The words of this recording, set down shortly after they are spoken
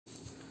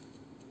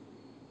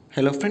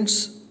Hello friends,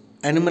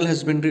 animal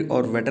husbandry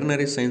are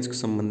veterinary సైన్స్కి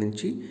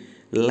సంబంధించి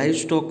live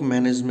stock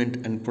management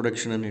and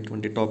production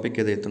అనేటువంటి topic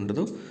ఏదైతే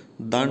ఉంటుందో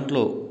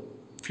దాంట్లో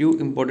ఫ్యూ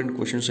ఇంపార్టెంట్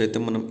క్వశ్చన్స్ అయితే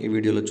మనం ఈ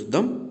వీడియోలో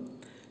చూద్దాం.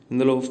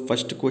 ఇందులో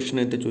ఫస్ట్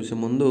క్వశ్చన్ అయితే చూసే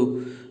ముందు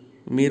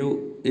మీరు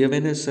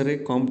ఏవైనా సరే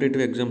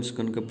కాంపిటేటివ్ ఎగ్జామ్స్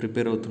కనుక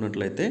ప్రిపేర్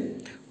అవుతున్నట్లయితే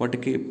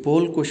వాటికి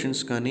పోల్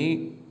క్వశ్చన్స్ కానీ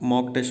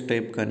మాక్ టెస్ట్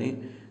టైప్ కానీ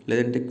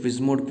లేదంటే క్విజ్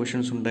మోడ్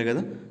క్వశ్చన్స్ ఉంటాయి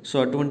కదా. సో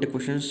అటువంటి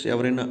క్వశ్చన్స్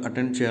ఎవరైనా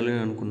అటెండ్ చేయాలని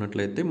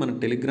అనుకున్నట్లయితే మన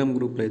టెలిగ్రామ్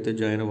గ్రూప్లో అయితే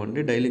జాయిన్ అవ్వండి.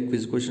 డైలీ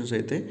క్విజ్ క్వశ్చన్స్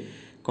అయితే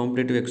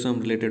కాంపిటేటివ్ ఎగ్జామ్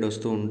రిలేటెడ్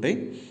వస్తూ ఉంటాయి.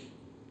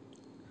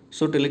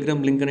 సో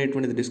టెలిగ్రామ్ లింక్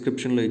అనేటువంటిది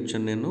డిస్క్రిప్షన్లో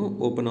ఇచ్చాను, నేను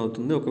ఓపెన్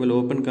అవుతుంది. ఒకవేళ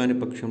ఓపెన్ కాని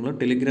పక్షంలో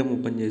టెలిగ్రామ్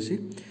ఓపెన్ చేసి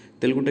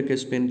Telugu tech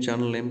SPN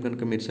channel name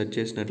కనుక మీరు సెర్చ్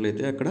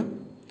చేసినట్లయితే అక్కడ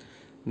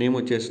నేమ్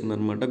వచ్చేస్తుంది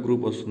అనమాట,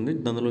 గ్రూప్ వస్తుంది,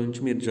 దానిలో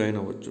నుంచి మీరు జాయిన్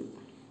అవ్వచ్చు.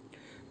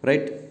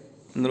 రైట్,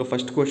 ఇందులో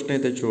ఫస్ట్ క్వశ్చన్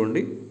అయితే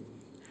చూడండి.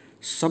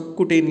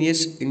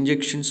 సబ్కుటేనియస్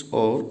ఇంజెక్షన్స్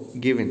ఆర్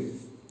గివెన్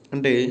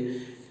అంటే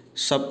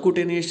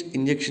సబ్కుటేనియస్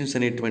ఇంజెక్షన్స్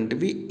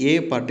అనేటువంటివి ఏ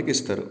పార్ట్కి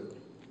ఇస్తారు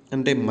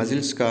అంటే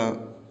మజిల్స్కా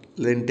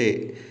లేదంటే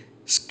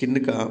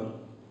స్కిన్కా,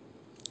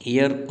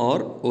 ఇయర్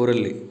ఆర్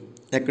ఓరల్లీ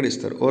ఎక్కడ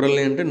ఇస్తారు?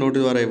 ఓరల్లీ అంటే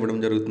నోటి ద్వారా ఇవ్వడం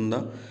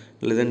జరుగుతుందా,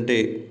 లేదంటే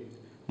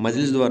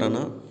మజిల్స్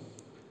ద్వారానా,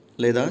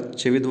 లేదా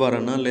చెవి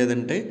ద్వారానా,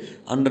 లేదంటే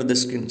అండర్ ద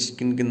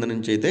స్కిన్ కింద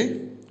నుంచి అయితే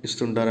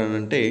ఇస్తుంటారని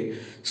అంటే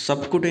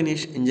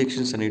సబ్కుటేనియస్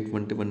ఇంజెక్షన్స్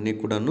అనేటువంటివన్నీ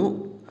కూడాను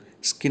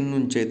స్కిన్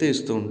నుంచి అయితే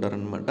ఇస్తూ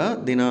ఉంటారనమాట.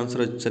 దీని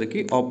ఆన్సర్ వచ్చేసరికి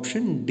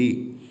option D.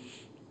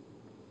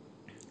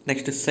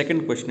 Next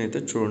second question అయితే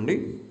చూడండి.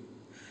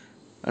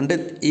 అంటే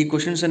ఈ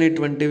క్వశ్చన్స్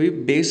అనేటువంటివి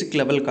బేసిక్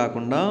లెవెల్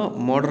కాకుండా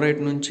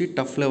మోడరేట్ నుంచి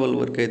టఫ్ లెవెల్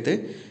వరకు అయితే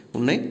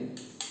ఉన్నాయి.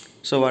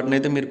 సో వాటిని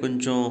అయితే మీరు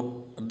కొంచెం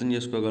అర్థం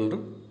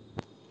చేసుకోగలరు.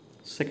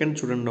 సెకండ్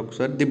చూడండి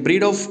ఒకసారి. The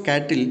breed of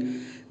cattle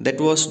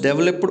that was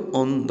developed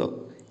on the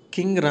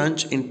king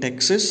ranch in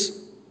Texas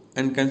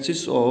and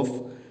consist of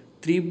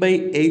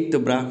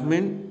 3/8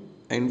 Brahman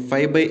and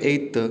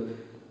 5/8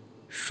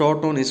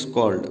 షార్టోన్ is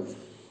called.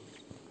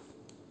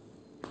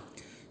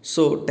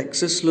 So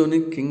టెక్సస్లోని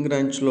king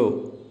రాంచ్లో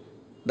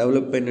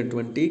develop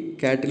అయినటువంటి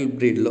క్యాటిల్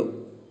బ్రీడ్లో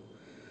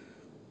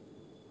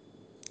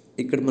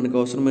ఇక్కడ మనకు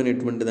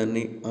అవసరమైనటువంటి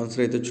దాన్ని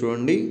ఆన్సర్ అయితే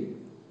చూడండి.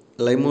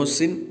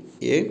 లైమోసిన్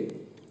ఏ,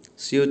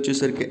 సి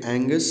వచ్చేసరికి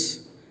Angus,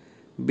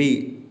 B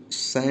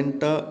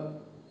Santa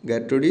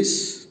గ్యాట్రోడిస్,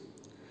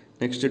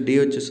 next D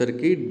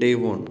వచ్చేసరికి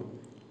డేవోన్.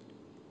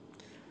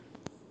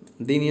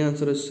 దీని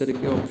ఆన్సర్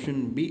వచ్చేసరికి option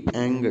B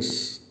Angus.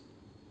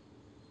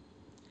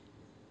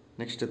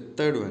 Next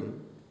third one.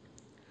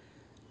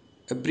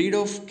 A breed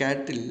of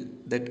cattle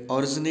that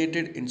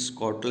originated in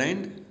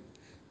Scotland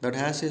that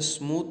has a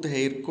smooth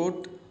hair coat,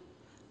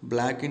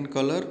 black in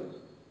color,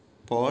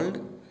 palled,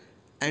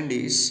 and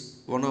is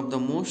one of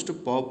the most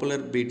popular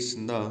breeds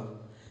in the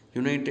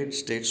United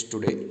States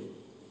today.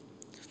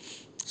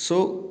 So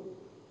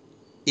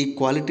ఈ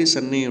qualities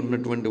అన్నీ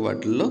ఉన్నటువంటి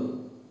వాటిల్లో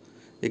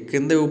ఈ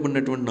కింద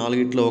ఇవ్వబడినటువంటి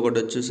నాలుగిట్లో ఒకటి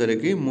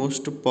వచ్చేసరికి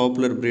most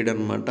popular breed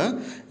అనమాట.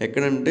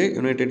 ఎక్కడంటే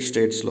యునైటెడ్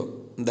స్టేట్స్లో.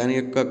 దాని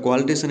యొక్క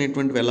క్వాలిటీస్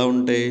అనేటువంటివి ఎలా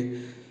ఉంటాయి?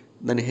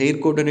 దాని హెయిర్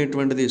కోట్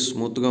అనేటువంటిది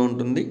స్మూత్గా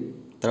ఉంటుంది,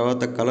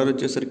 తర్వాత కలర్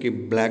వచ్చేసరికి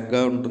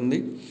బ్లాక్గా ఉంటుంది.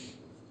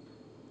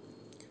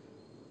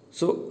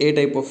 So A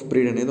type of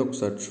breed అనేది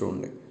ఒకసారి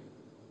చూడండి.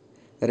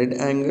 Red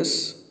Angus,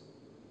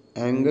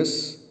 Angus,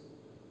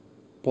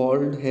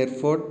 పాల్డ్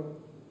హెయిర్ఫోర్డ్,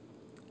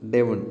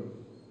 Devon.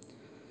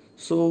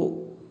 So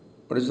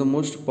what is the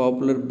most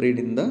popular breed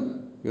in the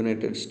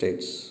United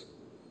States?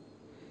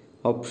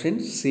 Option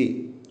C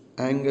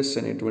Angus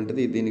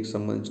అనేటువంటిది దీనికి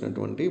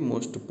సంబంధించినటువంటి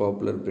మోస్ట్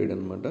పాపులర్ బ్రీడ్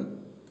అనమాట.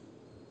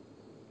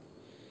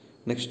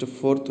 Next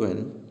fourth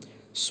one.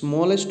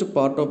 Smallest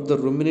part of the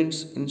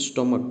ruminants in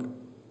stomach.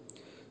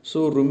 So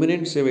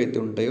ruminants ఏవైతే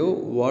ఉంటాయో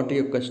వాటి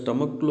యొక్క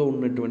స్టమక్లో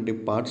ఉన్నటువంటి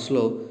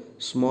పార్ట్స్లో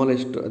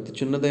smallest అతి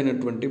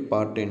చిన్నదైనటువంటి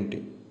పార్ట్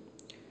ఏంటి?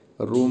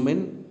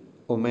 Rumen,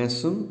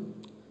 ఒమాసమ్,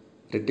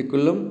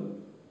 reticulum,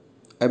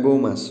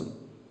 అబోమాసమ్.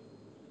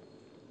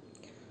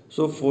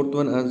 So fourth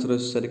one answer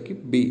వచ్చేసరికి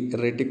బి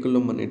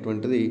రెటికులం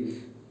అనేటువంటిది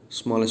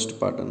స్మాలెస్ట్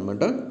పార్ట్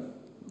అనమాట.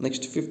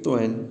 Next fifth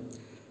one.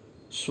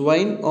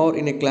 Swine are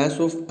in a class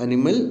of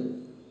animal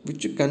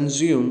which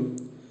consume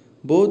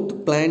both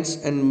plants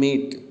and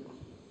meet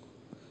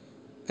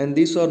and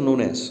these are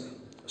known as.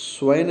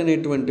 Swine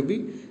అనేటువంటివి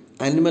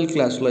animal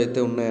క్లాస్లో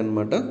అయితే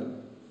ఉన్నాయన్నమాట.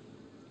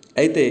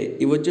 అయితే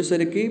ఇవి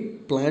వచ్చేసరికి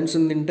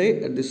ప్లాంట్స్ని తింటాయి,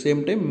 అట్ ది సేమ్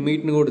టైం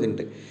మీట్ని కూడా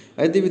తింటాయి.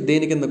 అయితే ఇవి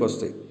దేని కిందకు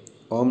వస్తాయి?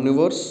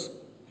 ఆమ్నివర్స్,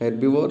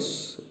 herbivores,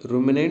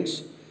 ruminants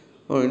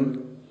and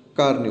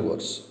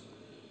carnivores.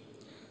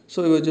 So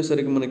ఇవి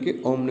వచ్చేసరికి మనకి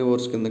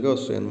ఆమ్నివర్స్ కిందకి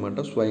వస్తాయి అన్నమాట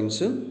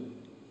స్వైన్స్.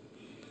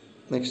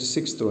 Next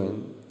sixth one.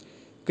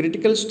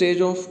 Critical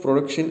stage of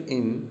production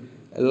in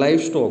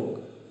live stock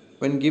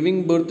when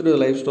giving birth to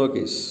live stock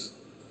is.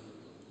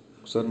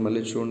 ఒకసారి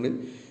మళ్ళీ చూడండి.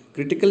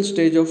 Critical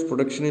stage of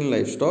production in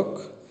live stock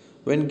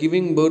when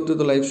giving birth to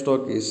the live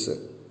stock is.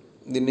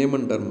 దీన్ని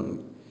ఏమంటారు మనం?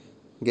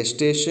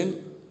 Gestation,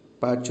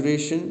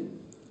 పాచ్యురేషన్,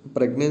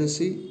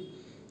 pregnancy,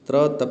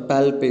 తర్వాత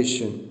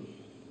palpation.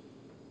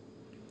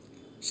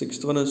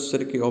 Sixth one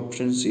వచ్చేసరికి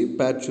option C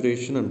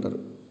పాచ్యురేషన్ అంటారు.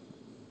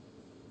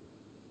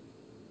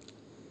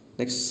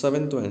 Next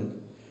seventh one.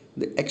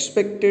 The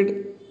expected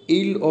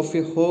yield of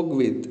a hog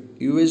with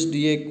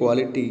USDA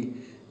quality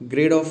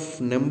grade of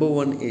number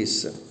 1 is?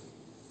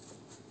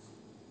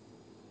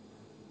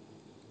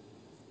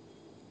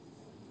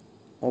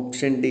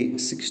 Option D,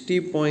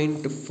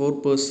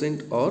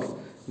 60.4% or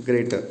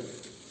greater.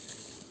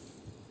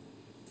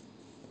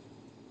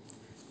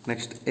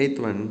 Next, eighth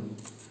one.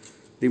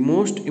 The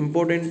most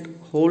important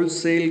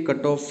wholesale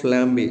cut-off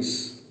lamb is?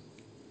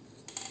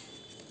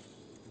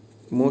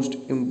 Most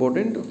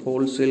important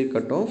wholesale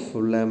cut-off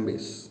lamb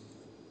is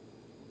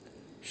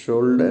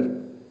shoulder,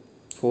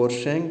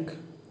 foreshank,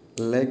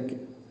 leg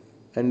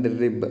and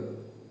rib.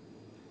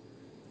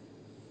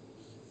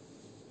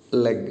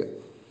 Leg.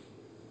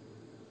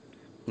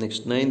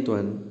 Next, ninth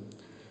one.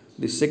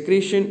 The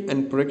secretion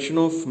and production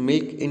of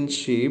milk in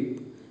sheep,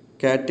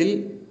 cattle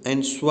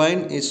and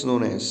swine is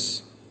known as?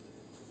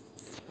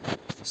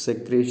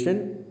 Secretion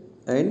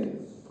and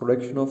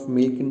production of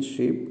milk in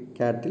sheep,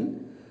 cattle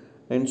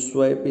and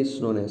swine is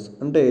known as.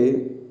 అంటే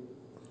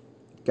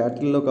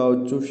క్యాటిల్లో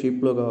కావచ్చు,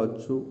 షీప్లో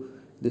కావచ్చు,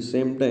 the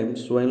same time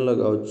స్వైన్లో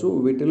కావచ్చు,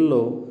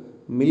 వీటిల్లో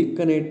milk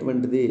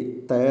అనేటువంటిది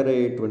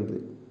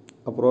తయారయ్యేటువంటిది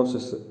ఆ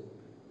process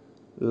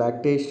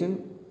lactation,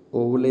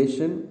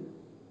 ovulation,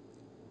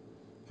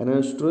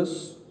 ఎనాస్ట్రస్,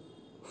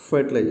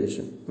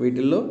 fertilisation,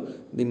 వీటిల్లో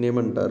దీన్ని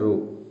ఏమంటారు?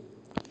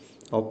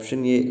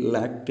 ఆప్షన్ ఏ,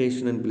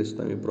 లాక్టేషన్ అని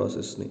పిలుస్తాం ఈ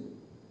ప్రాసెస్ని.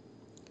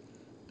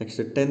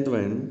 Next, tenth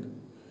one.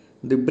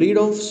 The breed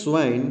of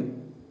swine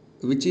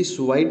which is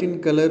white in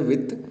colour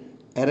with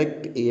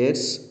erect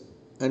ears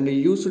and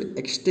used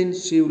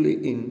extensively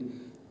in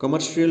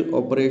commercial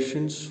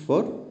operations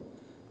for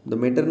the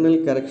maternal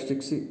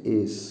characteristics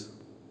is?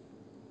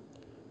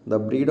 The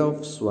breed of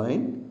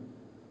swine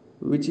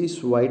which is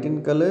white in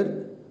color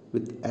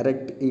with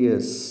erect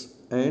ears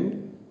and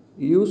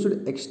used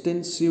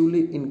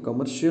extensively in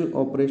commercial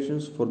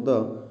operations for the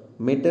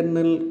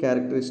maternal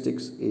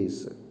characteristics is?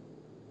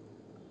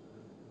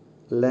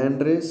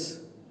 Landrace,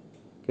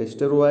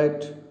 Chester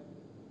White,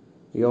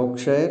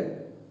 Yorkshire.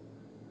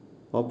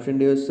 Option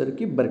D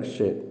వచ్చేసరికి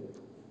Berkshire.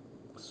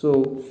 So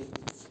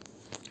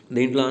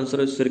దీంట్లో answer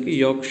వచ్చేసరికి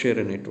Yorkshire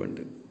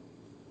అనేటువంటిది.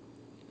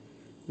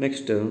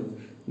 Next,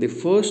 the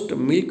first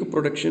milk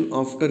production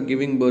after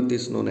giving birth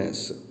is known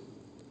as?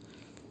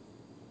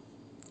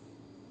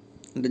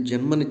 అంటే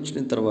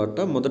జన్మనిచ్చిన తర్వాత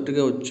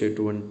మొదటగా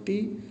వచ్చేటువంటి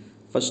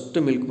first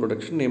milk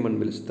production ఏమని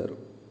పిలుస్తారు?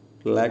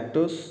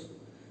 Lactose,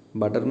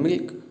 butter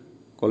milk,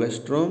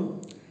 కొలెస్ట్రామ్,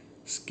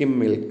 skim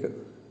milk.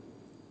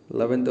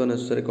 11th one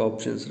వచ్చేసరికి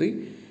ఆప్షన్ సి,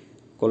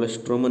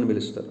 కొలెస్ట్రామ్ అని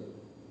పిలుస్తారు.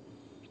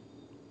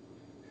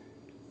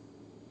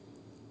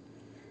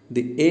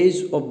 The age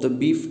of the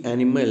beef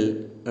animal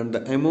and the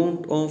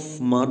amount of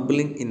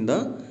marbling in the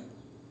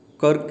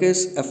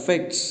carcass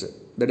affects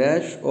the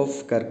dash of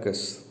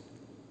carcass.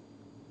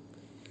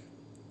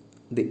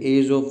 The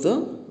age of the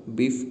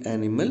beef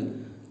animal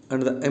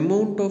and the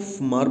amount of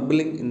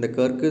marbling in the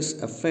carcass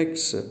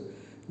affects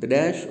the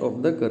dash of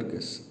the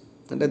carcass.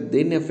 అంటే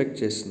దేన్ని effect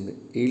చేస్తుంది?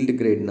 Yield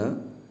గ్రేడ్నా,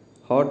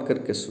 hot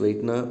carcass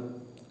వెయిట్నా,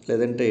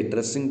 లేదంటే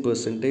dressing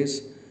percentage,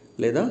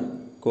 లేదా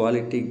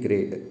quality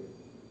grade?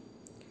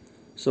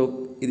 So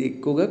ఇది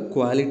ఎక్కువగా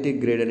quality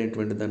grade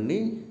అనేటువంటి దాన్ని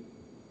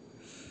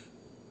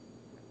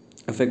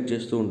effect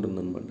చేస్తూ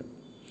ఉంటుందన్నమాట.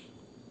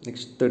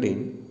 Next, 13.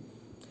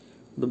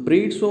 The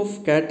breeds of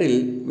cattle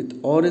with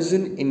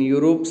origin in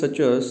Europe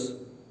such as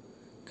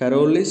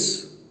Carolis,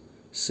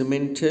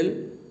 Simmental,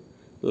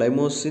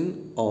 Limousin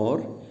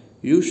are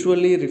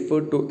usually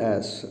referred to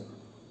as?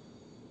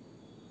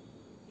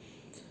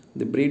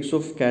 The breeds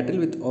of cattle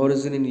with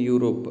origin in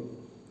Europe.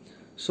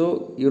 So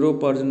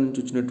Europe origin నుంచి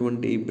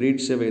వచ్చినటువంటి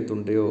breeds ఏవైతే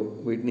ఉంటాయో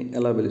వీటిని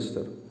ఎలా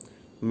పిలుస్తారు?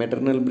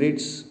 Maternal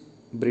breeds,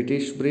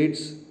 British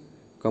breeds,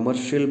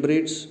 commercial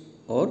breeds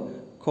are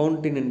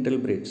continental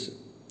breeds.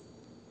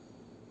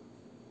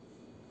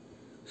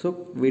 So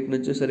వీటిని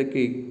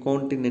వచ్చేసరికి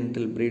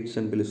continental breeds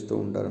అని పిలుస్తూ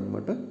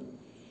ఉంటారనమాట.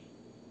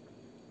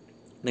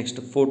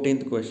 Next,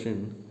 14th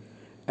question.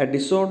 A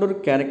disorder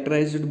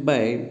characterized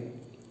by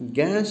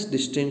gas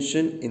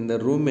distension in the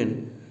rumen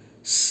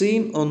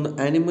seen on the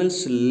animal's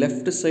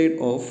left side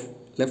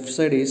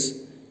is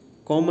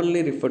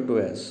commonly referred to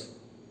as?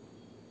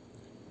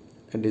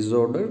 A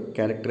disorder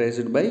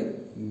characterized by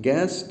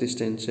gas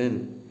distension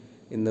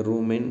in the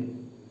rumen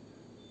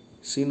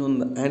seen on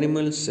the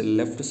animal's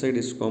left side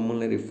is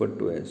commonly referred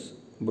to as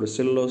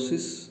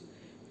brucellosis,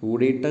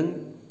 woody tongue,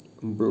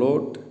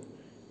 bloat,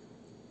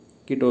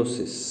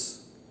 ketosis.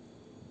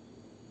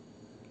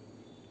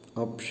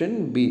 Option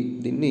B,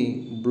 దీన్ని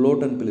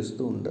blot అని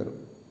పిలుస్తూ ఉంటారు.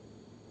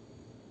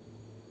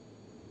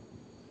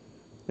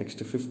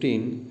 Next,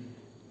 15.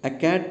 A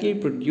cattle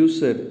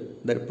producer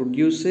that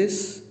produces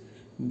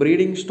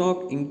breeding stock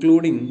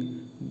including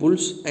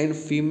bulls and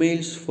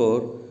females for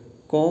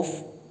calf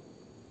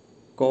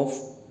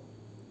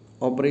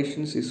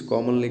operations is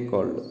commonly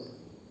called?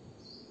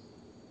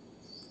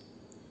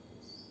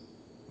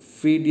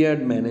 Feed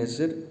yard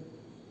manager,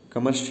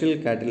 commercial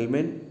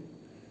cattleman,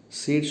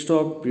 seed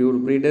stock pure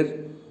breeder,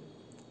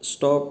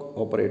 stock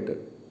operator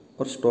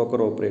or stocker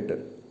operator.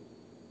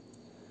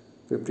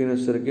 15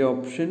 వచ్చేసరికి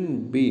option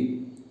B,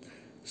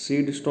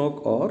 seed stock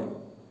or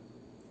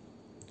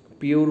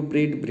pure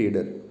breed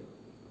breeder.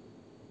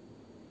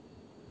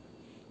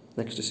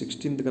 Next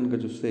 16th కనుక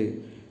చూస్తే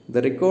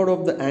the record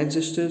of the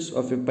ancestors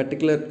of a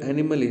particular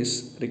animal is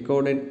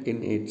recorded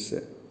in it's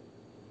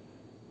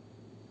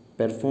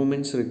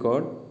performance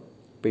record,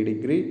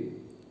 pedigree,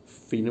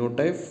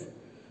 phenotype,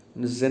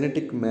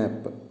 genetic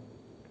map.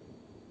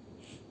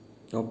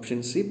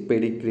 Option C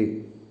pedigree.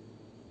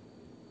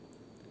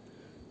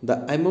 The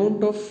amount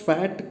of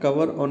fat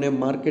cover on a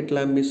market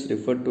lamb is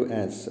referred to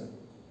as.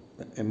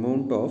 The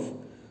amount of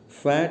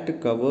fat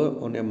cover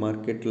on a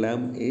market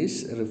lamb is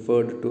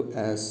referred to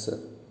as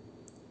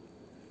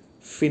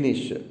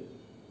finish.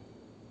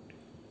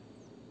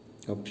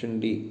 Option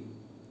D.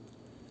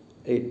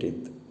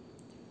 18th.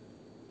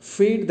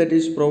 Feed that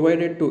is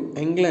provided to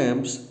young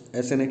lambs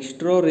as an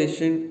extra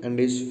ration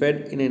and is fed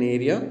in an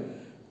area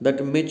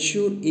that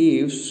mature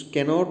ewes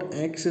cannot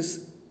access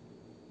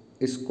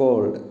is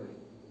called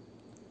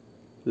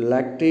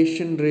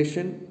lactation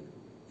ration,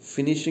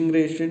 finishing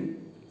ration,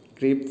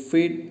 creep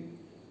feed,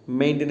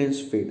 maintenance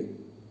feed.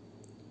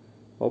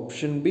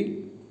 Option B,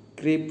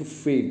 creep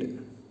feed.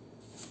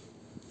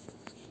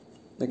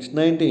 Next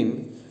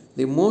 19.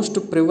 The most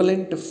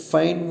prevalent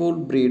fine wool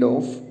breed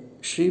of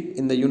sheep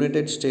in the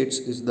United States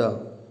is the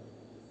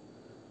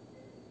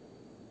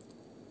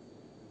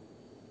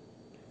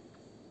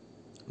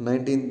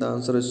 19th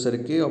answer is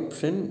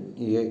option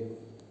A.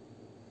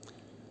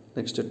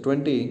 Next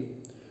 20.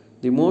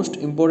 The most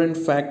important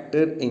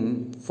factor in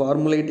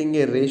formulating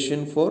a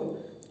ration for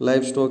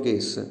livestock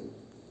is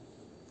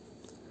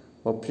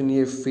option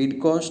A, feed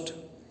cost,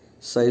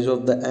 size of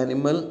the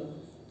animal,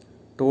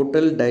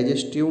 total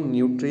digestive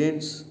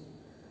nutrients,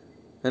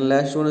 and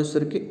last one is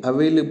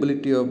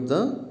availability of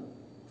the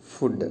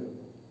food.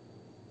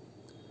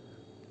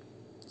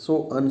 So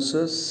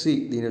answer C,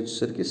 దీని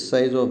వచ్చేసరికి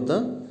size of the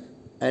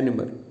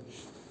animal.